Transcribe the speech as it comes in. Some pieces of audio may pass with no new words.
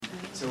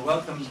So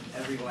welcome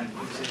everyone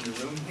who's in the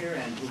room here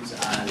and who's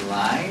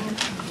online.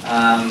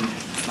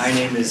 My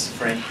name is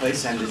Frank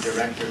Place. I'm the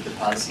director of the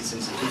Policies,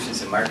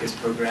 Institutions, and Markets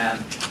program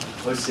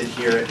hosted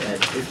here at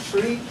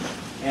IFPRI.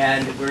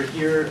 And we're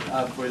here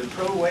for the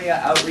ProWEA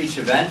outreach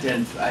event.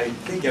 And I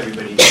think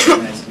everybody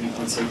knows when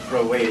we say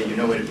ProWEA, you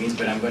know what it means,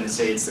 but I'm going to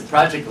say it's the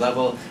Project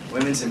Level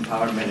Women's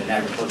Empowerment and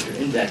Agriculture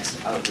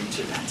Index outreach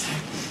event,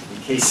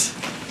 in case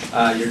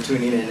you're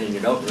tuning in and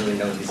you don't really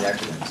know these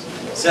acronyms.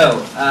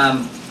 So,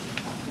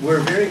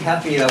 we're very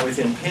happy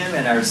within PIM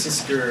and our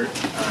sister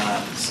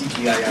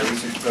CGIR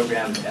research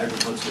program,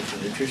 Agriculture for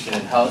Nutrition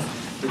and Health.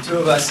 The two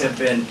of us have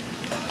been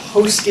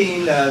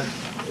hosting the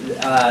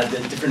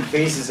different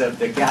phases of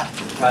the GAP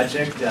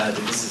project.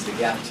 This is the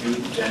GAP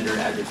 2, Gender,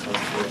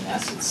 Agriculture, and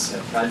Assets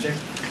project,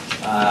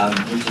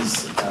 which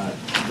is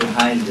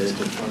behind the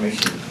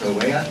formation of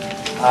ProWEA.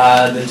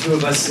 The two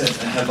of us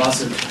have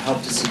also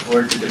helped to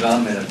support the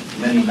development of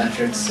many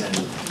metrics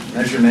and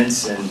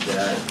measurements and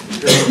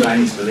empirical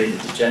findings related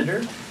to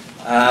gender.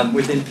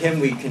 Within PIM,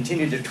 we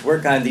continue to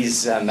work on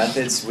these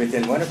methods.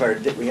 Within one of our,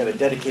 we have a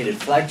dedicated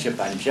flagship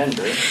on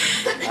gender.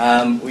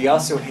 We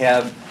also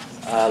have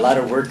a lot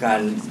of work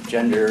on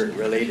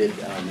gender-related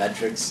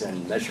metrics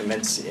and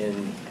measurements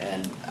and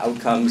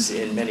outcomes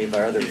in many of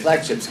our other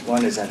flagships.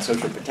 One is on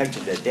social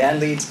protection that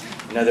Dan leads.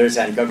 Another is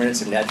on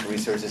governance of natural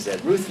resources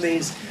that Ruth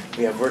leads.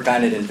 We have work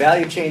on it in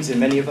value chains and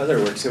many of other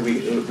work. So the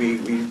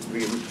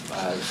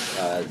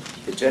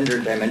gender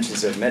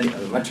dimensions of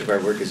much of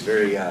our work is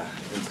very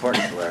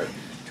important to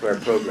our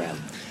program.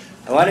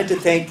 I wanted to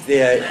thank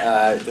the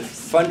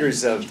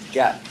funders of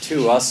GAP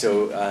 2,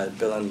 also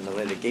Bill and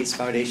Melinda Gates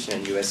Foundation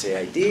and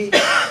USAID.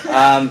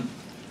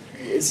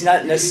 It's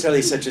not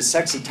necessarily such a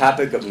sexy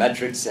topic of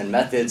metrics and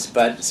methods,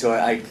 but so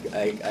I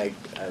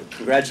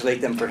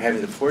congratulate them for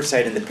having the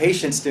foresight and the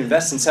patience to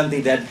invest in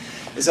something that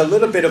is a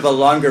little bit of a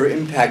longer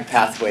impact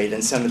pathway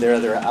than some of their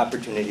other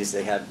opportunities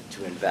they have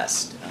to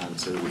invest.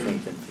 So we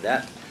thank them for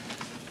that.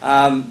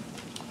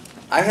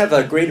 I have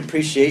a great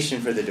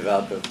appreciation for the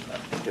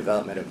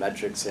development of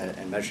metrics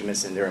and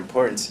measurements and their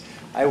importance.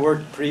 I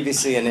worked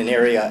previously in an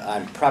area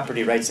on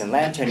property rights and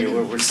land tenure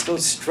where we're still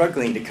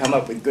struggling to come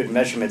up with good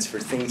measurements for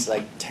things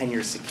like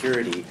tenure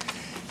security.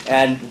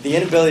 And the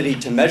inability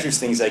to measure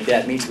things like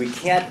that means we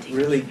can't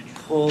really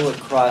pull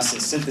across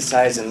and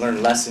synthesize and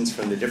learn lessons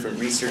from the different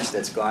research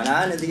that's gone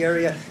on in the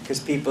area because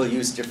people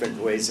use different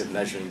ways of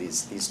measuring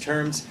these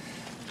terms.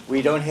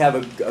 We don't have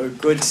a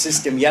good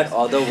system yet,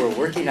 although we're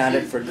working on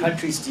it, for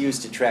countries to use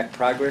to track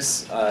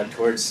progress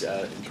towards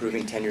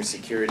improving tenure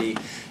security.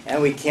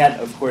 And we can't,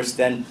 of course,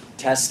 then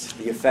test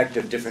the effect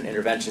of different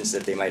interventions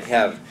that they might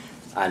have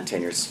on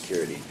tenure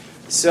security.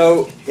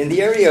 So in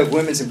the area of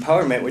women's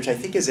empowerment, which I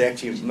think is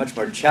actually a much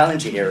more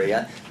challenging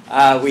area,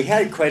 we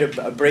had quite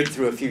a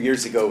breakthrough a few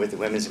years ago with the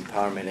Women's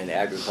Empowerment and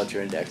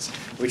Agriculture Index,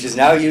 which is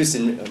now used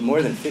in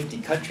more than 50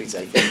 countries,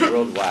 I think,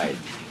 worldwide.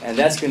 And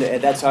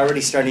that's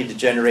already starting to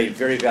generate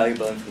very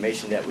valuable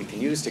information that we can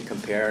use to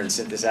compare and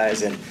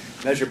synthesize and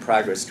measure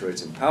progress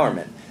towards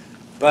empowerment.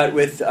 But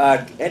with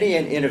any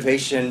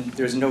innovation,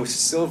 there's no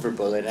silver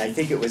bullet. And I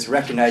think it was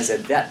recognized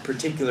that that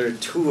particular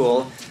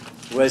tool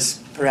was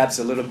perhaps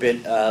a little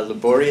bit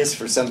laborious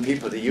for some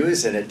people to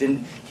use, and it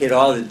didn't hit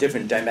all the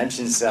different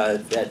dimensions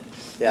that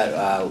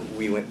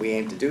we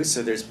aim to do.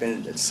 So there's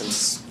been some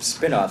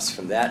spin-offs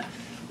from that.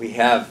 We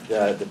have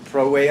the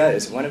ProWEA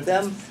is one of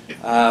them,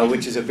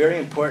 which is a very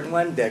important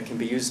one that can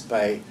be used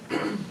by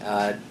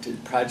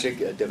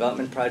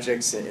development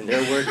projects in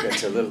their work.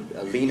 It's a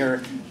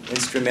leaner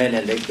instrument,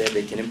 and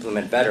they can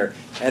implement better.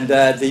 And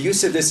the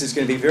use of this is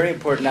going to be very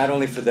important not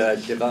only for the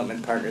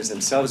development partners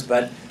themselves,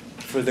 but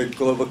for the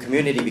global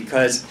community,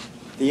 because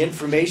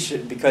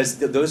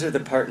those are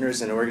the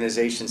partners and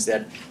organizations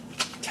that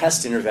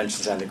test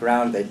interventions on the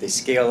ground, they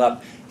scale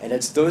up, and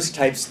it's those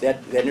types,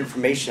 that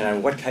information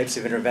on what types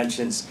of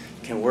interventions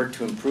can work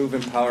to improve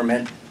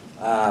empowerment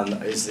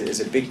is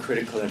a big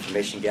critical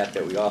information gap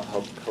that we all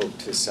hope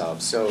to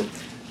solve. So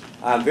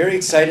I'm very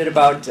excited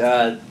about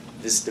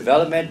this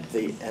development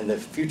and the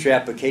future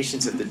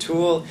applications of the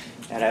tool,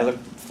 and I look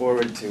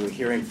forward to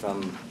hearing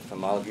from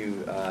all of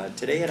you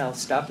today, and I'll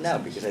stop now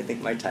because I think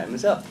my time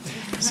is up.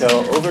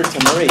 So over to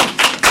Marie.